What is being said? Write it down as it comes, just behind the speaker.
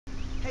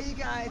Hey you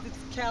guys, it's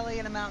Kelly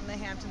and I'm out in the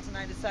Hamptons and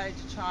I decided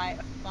to try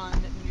a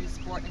fun new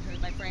sport, and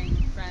here's my friend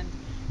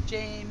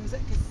James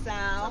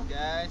Casal. What's up,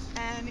 guys?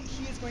 And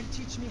he is going to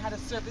teach me how to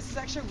surf. This is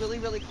actually a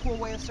really cool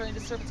way of starting to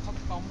surf. It's called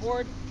the foam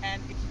board,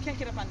 and if you can't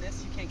get up on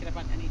this, you can't get up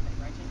on anything,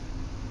 right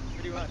James?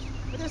 Pretty much.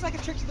 But there's like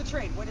a trick to the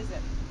trade. What is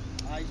it?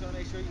 You just want to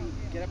make sure you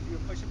get up to your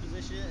push-up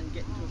position and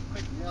get into a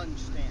quick lunge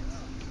stance.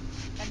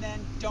 And then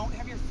don't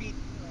have your feet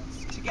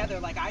together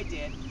like I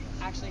did.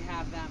 Actually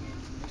have them.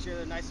 Make sure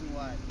they're nice and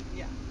wide.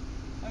 Yeah.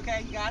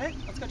 Okay, you got it?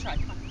 Let's go try.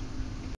 Come on.